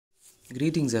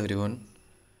Greetings everyone.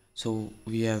 So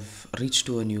we have reached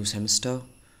to a new semester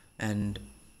and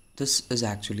this is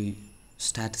actually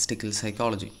statistical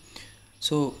psychology.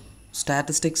 So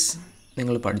statistics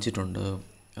നിങ്ങൾ പഠിച്ചിട്ടുണ്ട്,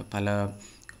 പല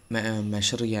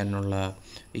measure ചെയ്യാനുള്ള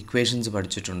equations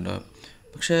പഠിച്ചിട്ടുണ്ട്.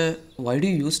 പക്ഷേ why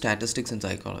do use statistics in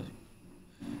psychology?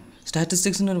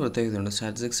 സ്റ്റാറ്റിസ്റ്റിക്സിന് ഒരു പ്രത്യേകതയുണ്ട്.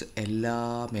 Statistics എല്ലാ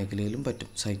മേഖലയിലും പറ്റും.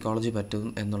 സൈക്കോളജി പറ്റും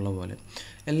എന്നുള്ള പോലെ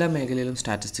എല്ലാ മേഖലയിലും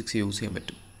സ്റ്റാറ്റിസ്റ്റിക്സ് യൂസ് ചെയ്യാൻ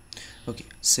പറ്റും. ഓക്കെ,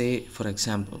 സേ ഫോർ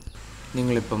എക്സാമ്പിൾ,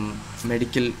 നിങ്ങളിപ്പം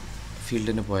മെഡിക്കൽ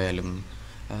ഫീൽഡിന് പോയാലും,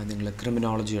 നിങ്ങൾ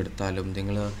ക്രിമിനോളജി എടുത്താലും,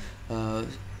 നിങ്ങൾ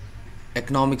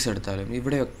എക്കണോമിക്സ് എടുത്താലും,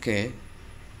 ഇവിടെയൊക്കെ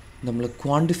നമ്മൾ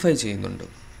ക്വാണ്ടിഫൈ ചെയ്യുന്നുണ്ട്.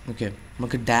 ഓക്കെ,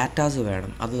 നമുക്ക് ഡാറ്റാസ്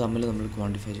വേണം, അത് നമ്മൾ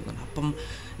ക്വാണ്ടിഫൈ ചെയ്യുന്നുണ്ട്. അപ്പം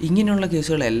ഇങ്ങനെയുള്ള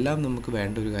കേസുകളെല്ലാം നമുക്ക്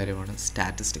വേണ്ട ഒരു കാര്യമാണ്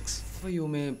സ്റ്റാറ്റിസ്റ്റിക്സ്. അപ്പോൾ യു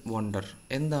മേ വണ്ടർ,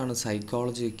 എന്താണ്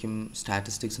സൈക്കോളജിക്കും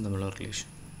സ്റ്റാറ്റിസ്റ്റിക്സും തമ്മിലുള്ള relation?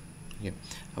 Okay,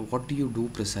 what do you do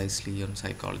precisely on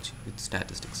psychology with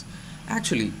statistics?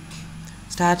 Actually,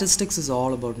 statistics is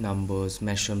all about numbers,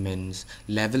 measurements,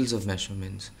 levels of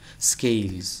measurements,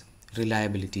 scales,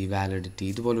 reliability, validity,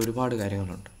 ഇതുപോലെ ഒരുപാട്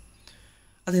കാര്യങ്ങളുണ്ട്.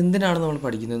 അതെന്തിനാണ് നമ്മൾ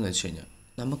പഠിക്കുന്നതെന്ന് വെച്ച് കഴിഞ്ഞാൽ,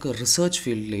 നമുക്ക് റിസർച്ച്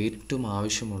ഫീൽഡിൽ ഏറ്റവും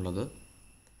ആവശ്യമുള്ളത്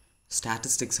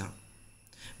സ്റ്റാറ്റിസ്റ്റിക്സ് ആണ്.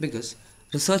 Because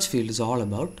research field is all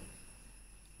about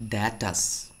datas.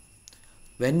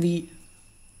 When we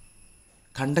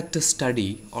conduct a study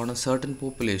on a certain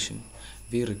population,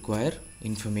 we require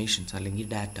information അല്ലെങ്കിൽ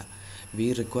data. We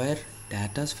require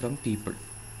data from people.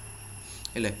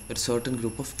 അല്ലേ, ഒരു certain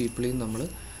group of people നമ്മൾ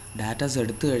datas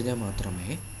എടുത്തു കഴിഞ്ഞാൽ മാത്രമേ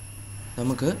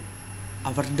നമുക്ക്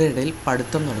അവരുടെ ഇടയിൽ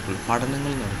പഠനങ്ങൾ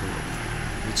നടക്കുള്ളൂ,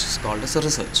 which is called as a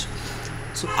research.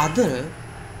 So അത്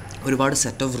ഒരുപാട്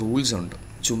സെറ്റ് ഓഫ് റൂൾസ് ഉണ്ട്.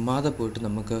 ചുമ്മാതെ പോയിട്ട്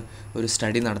നമുക്ക് ഒരു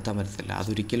സ്റ്റഡി നടത്താൻ പറ്റത്തില്ല.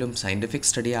 അതൊരിക്കലും സയൻറ്റിഫിക്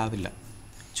സ്റ്റഡി ആവില്ല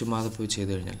ചുമ്മാതെ പോയി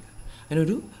ചെയ്ത് കഴിഞ്ഞാൽ.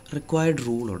 അതിനൊരു റിക്വയർഡ്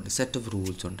റൂളുണ്ട്, സെറ്റ് ഓഫ്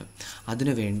റൂൾസ് ഉണ്ട്.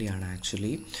 അതിനു വേണ്ടിയാണ്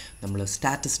ആക്ച്വലി നമ്മൾ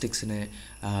സ്റ്റാറ്റിസ്റ്റിക്സിനെ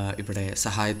ഇവിടെ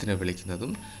സഹായത്തിന്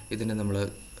വിളിക്കുന്നതും ഇതിനെ നമ്മൾ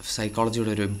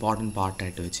സൈക്കോളജിയുടെ ഒരു ഇമ്പോർട്ടൻറ്റ്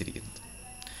പാർട്ടായിട്ട് വെച്ചിരിക്കുന്നത്.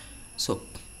 So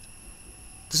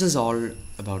this is all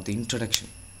about the introduction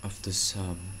of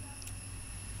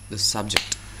this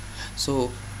subject. So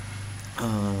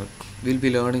will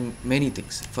be learning many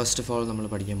things. First of all നമ്മൾ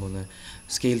പഠിക്കാൻ പോകുന്ന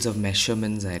സ്കെയിൽസ് ഓഫ്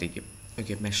മെഷർമെൻറ്റ്സ് ആയിരിക്കും.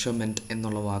 ഓക്കെ, മെഷർമെൻറ്റ്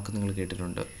എന്നുള്ള വാക്ക് നിങ്ങൾ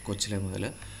കേട്ടിട്ടുണ്ട് കൊച്ചിലെ മുതൽ.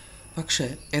 പക്ഷേ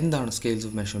എന്താണ് സ്കെയിൽസ്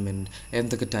ഓഫ് മെഷർമെൻറ്റ്,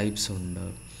 എന്തൊക്കെ ടൈപ്സ് ഉണ്ട്,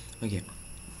 ഓക്കെ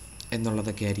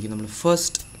എന്നുള്ളതൊക്കെ ആയിരിക്കും നമ്മൾ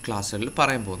ഫസ്റ്റ് ക്ലാസ്സുകളിൽ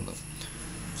പറയാൻ പോകുന്നത്.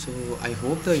 So I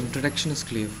hope the introduction is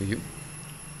clear for you.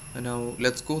 Now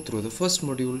let's go through the first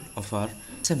module of our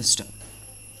semester.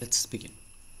 Let's begin.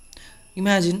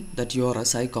 Imagine that you are A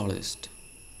psychologist.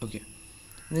 Okay,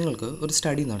 നിങ്ങൾക്ക് ഒരു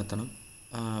study നടത്തണം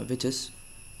which is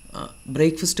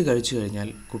breakfast കഴിച്ചു കഴിഞ്ഞാൽ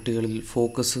കുട്ടികളിൽ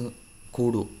focus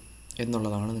കൂടുമോ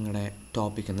എന്നുള്ളതാണ് നിങ്ങളുടെ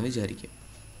topic എന്ന് വിചാരിക്കുക.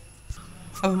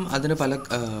 അപ്പം അതിന് പല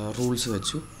റൂൾസ്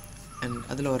വെച്ചു. ആൻഡ്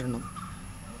അതിലൊരെണ്ണം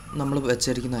നമ്മൾ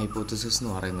വെച്ചിരിക്കുന്ന ഹൈപ്പോത്തസിസ്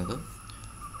എന്ന് പറയുന്നത്,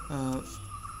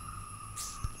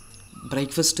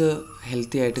 ബ്രേക്ക്ഫാസ്റ്റ്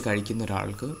ഹെൽത്തി ആയിട്ട് കഴിക്കുന്ന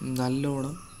ഒരാൾക്ക്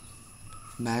നല്ലോണം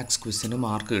മാത്സ് ക്വിസിന്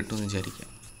മാർക്ക് കിട്ടുമെന്ന് വിചാരിക്കുക.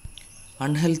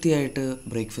 അൺഹെൽത്തി ആയിട്ട്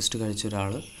ബ്രേക്ക്ഫാസ്റ്റ് കഴിച്ച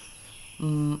ഒരാൾ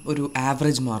ഒരു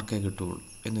ആവറേജ് മാർക്കേ കിട്ടുകയുള്ളൂ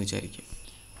എന്ന് വിചാരിക്കുക.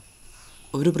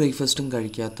 ഒരു ബ്രേക്ക്ഫാസ്റ്റും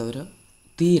കഴിക്കാത്തവർ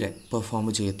തീരെ പെർഫോം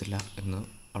ചെയ്യത്തില്ല എന്ന്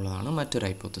ഉള്ളതാണ് മറ്റൊരു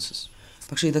ഹൈപ്പോത്തസിസ്.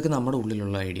 പക്ഷേ ഇതൊക്കെ നമ്മുടെ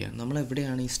ഉള്ളിലുള്ള ഐഡിയ.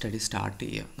 നമ്മളെവിടെയാണ് ഈ സ്റ്റഡി സ്റ്റാർട്ട്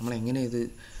ചെയ്യുക, നമ്മളെങ്ങനെ ഇത്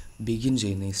ബിഗിൻ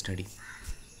ചെയ്യുന്ന ഈ സ്റ്റഡി?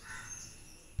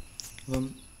 അപ്പം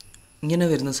ഇങ്ങനെ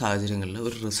വരുന്ന സാഹചര്യങ്ങളിൽ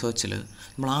ഒരു റിസർച്ചിൽ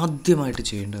നമ്മൾ ആദ്യമായിട്ട്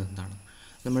ചെയ്യേണ്ടത് എന്താണ്?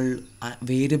 നമ്മൾ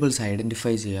വേരിയബിൾസ്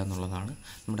ഐഡൻറ്റിഫൈ ചെയ്യുക എന്നുള്ളതാണ്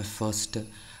നമ്മുടെ ഫസ്റ്റ്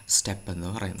സ്റ്റെപ്പ് എന്ന്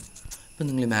പറയുന്നത്. ഇപ്പം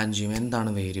നിങ്ങൾ ഇമാജിൻ ചെയ്യും, എന്താണ്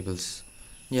വേരിയബിൾസ്?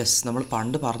 യെസ്, നമ്മൾ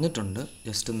പണ്ട് പറഞ്ഞിട്ടുണ്ട്,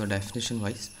 ജസ്റ്റ് ഒന്ന് ഡെഫിനിഷൻ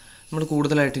വൈസ് നമ്മൾ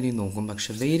കൂടുതലായിട്ട് ഇനി നോക്കും.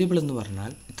 പക്ഷേ വേരിയബിൾ എന്ന്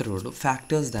പറഞ്ഞാൽ ഇത്രയേ ഉള്ളൂ,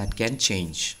 factors that can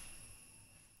change.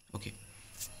 Okay,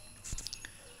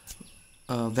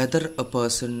 whether A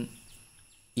person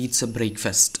Eats A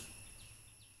breakfast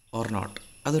or not,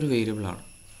 അതൊരു വേരിയബിളാണ്.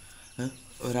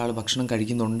 ഒരാൾ ഭക്ഷണം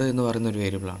കഴിക്കുന്നുണ്ട് എന്ന് പറയുന്ന ഒരു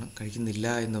വേരിയബിളാണ്,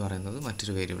 കഴിക്കുന്നില്ല എന്ന് പറയുന്നത്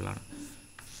മറ്റൊരു വേരിയബിളാണ്.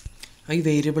 ഈ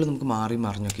വേരിയബിൾ നമുക്ക് മാറി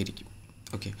മറിഞ്ഞൊക്കെ ഇരിക്കും.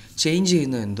 ഓക്കെ, ചേഞ്ച്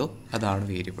ചെയ്യുന്നത് എന്തോ അതാണ്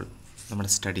വേരിയബിൾ നമ്മുടെ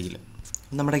സ്റ്റഡിയിൽ.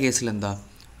 നമ്മുടെ കേസിൽ എന്താ,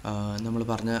 നമ്മൾ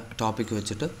പറഞ്ഞ ടോപ്പിക്ക്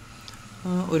വെച്ചിട്ട്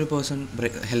ഒരു പേഴ്സൺ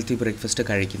ഹെൽത്തി ബ്രേക്ക്ഫാസ്റ്റ്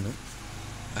കഴിക്കുന്നു,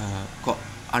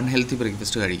 അൺഹെൽത്തി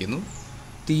ബ്രേക്ക്ഫാസ്റ്റ് കഴിക്കുന്നു,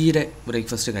 തീരെ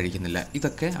ബ്രേക്ക്ഫാസ്റ്റ് കഴിക്കുന്നില്ല.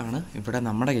 ഇതൊക്കെ ആണ് ഇവിടെ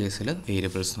നമ്മുടെ കേസിൽ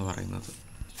വേരിയബിൾസ് എന്ന് പറയുന്നത്.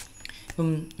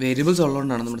 ഇപ്പം വേരിയബിൾസ്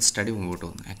ഉള്ളതുകൊണ്ടാണ് നമ്മുടെ സ്റ്റഡി മുമ്പോട്ട്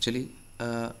പോകുന്നത്. ആക്ച്വലി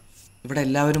ഇവിടെ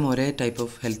എല്ലാവരും ഒരേ ടൈപ്പ്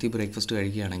ഓഫ് ഹെൽത്തി ബ്രേക്ക്ഫാസ്റ്റ്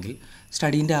കഴിക്കുകയാണെങ്കിൽ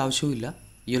സ്റ്റഡീൻ്റെ ആവശ്യമില്ല.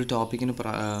 ഈ ഒരു ടോപ്പിക്കിന്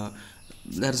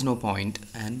there is no point.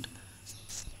 And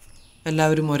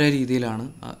എല്ലാവരും ഒരേ രീതിയിലാണ്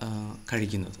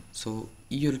കഴിക്കുന്നത്. സോ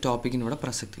ഈ ഒരു ടോപ്പിക്കിന് ഇവിടെ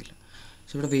പ്രസക്തിയില്ല.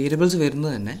 സോ ഇവിടെ വേരിയബിൾസ്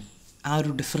വരുന്നത് തന്നെ ആ ഒരു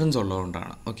ഡിഫറൻസ്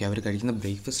ഉള്ളതുകൊണ്ടാണ്. ഓക്കെ, അവർ കഴിക്കുന്ന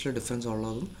ബ്രേക്ക്ഫാസ്റ്റിൽ ഡിഫറൻസ്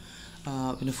ഉള്ളതും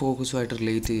പിന്നെ ഫോക്കസുമായിട്ട്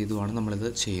റിലേറ്റ് ചെയ്തുമാണ് നമ്മളിത്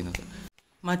ചെയ്യുന്നത്.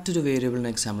 മറ്റൊരു വേരിയബിളിന്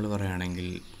എക്സാമ്പിൾ പറയുകയാണെങ്കിൽ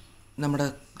നമ്മുടെ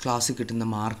ക്ലാസ്സിൽ കിട്ടുന്ന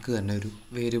മാർക്ക് തന്നെ ഒരു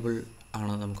വേരിയബിൾ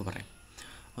ആണെന്ന് നമുക്ക് പറയാം.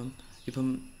 ഇപ്പം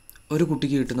ഒരു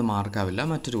കുട്ടിക്ക് കിട്ടുന്ന മാർക്കാവില്ല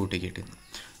മറ്റൊരു കുട്ടിക്ക് കിട്ടുന്നത്.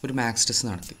 ഒരു മാത്സ് ടെസ്റ്റ്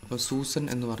നടത്തി. അപ്പോൾ സൂസൻ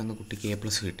എന്ന് പറയുന്ന കുട്ടിക്ക് A+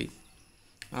 കിട്ടി.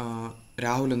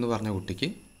 രാഹുൽ എന്ന് പറഞ്ഞ കുട്ടിക്ക്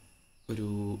ഒരു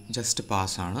ജസ്റ്റ്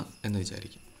പാസ്സാണ് എന്ന്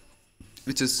വിചാരിക്കും,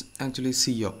 which is actually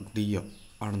CO DO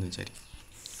ആണെന്ന് വിചാരിക്കും.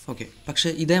 ഓക്കെ, പക്ഷേ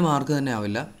ഇതേ മാർക്ക് തന്നെ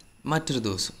ആവില്ല മറ്റൊരു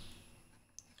ദിവസം.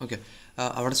 ഓക്കെ,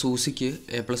 അവിടെ സൂസിക്ക്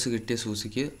A+ കിട്ടിയ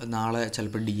സൂസിക്ക് നാളെ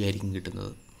ചിലപ്പോൾ D ആയിരിക്കും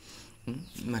കിട്ടുന്നത്,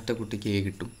 മറ്റേ കുട്ടിക്ക് A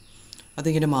കിട്ടും.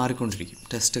 അതിങ്ങനെ മാറിക്കൊണ്ടിരിക്കും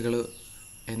ടെസ്റ്റുകൾ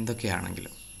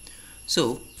എന്തൊക്കെയാണെങ്കിലും. സോ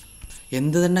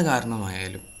എന്ത് തന്നെ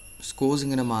കാരണമായാലും സ്കോഴ്സ്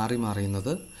ഇങ്ങനെ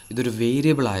മാറിയുന്നത് ഇതൊരു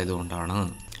വേരിയബിൾ ആയതുകൊണ്ടാണ്.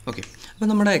 ഓക്കെ, അപ്പോൾ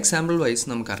നമ്മുടെ എക്സാമ്പിൾ വൈസ്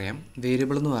നമുക്കറിയാം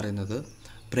വേരിയബിൾ എന്ന് പറയുന്നത്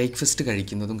ബ്രേക്ക്ഫാസ്റ്റ്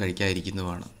കഴിക്കുന്നതും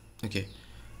കഴിക്കാതിരിക്കുന്നതുമാണ്. Okay,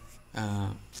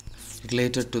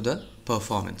 related to the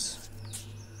performance.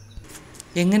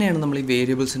 എങ്ങനെയാണ് നമ്മൾ ഈ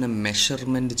വേരിയബിൾസിനെ മെഷർ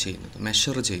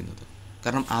ചെയ്യുന്നത്?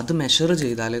 കാരണം അത് മെഷർ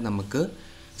ചെയ്താലേ നമുക്ക്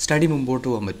സ്റ്റഡി മുമ്പോട്ട്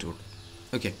പോകാൻ പറ്റുള്ളൂ.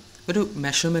 ഓക്കെ, ഒരു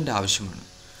മെഷർമെൻറ്റ് ആവശ്യമാണ്.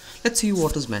 Let's see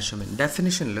what is measurement.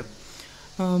 ഡെഫിനിഷനിൽ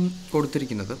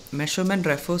കൊടുത്തിരിക്കുന്നത് measurement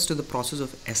refers to the process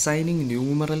of assigning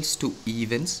numerals to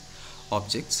events,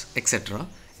 objects etcetera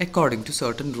according to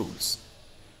certain rules.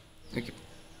 Okay,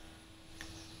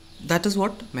 that is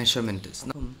what measurement is.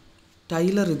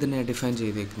 Taylor ഇതിനെ define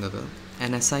ചെയ്തേക്കുന്നത്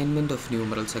an assignment of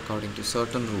numerals according to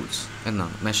certain rules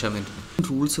എന്നാണ് മെഷർമെൻറ്റിന്.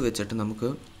 Rules വെച്ചിട്ട് നമുക്ക്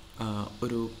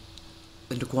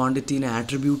ഒരു ക്വാണ്ടിറ്റീനെ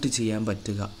attribute ചെയ്യാൻ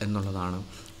പറ്റുക എന്നുള്ളതാണ്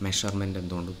measurement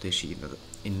എന്തുകൊണ്ട് ഉദ്ദേശിക്കുന്നത്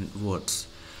ഇൻ വേർഡ്സ്.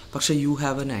 പക്ഷേ you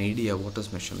have an idea what is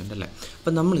measurement അല്ലേ?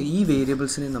 അപ്പം നമ്മൾ ഈ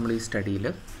വേരിയബിൾസിനെ നമ്മൾ ഈ സ്റ്റഡിയിൽ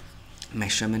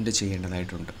മെഷർമെൻറ്റ്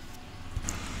ചെയ്യേണ്ടതായിട്ടുണ്ട്.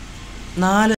 4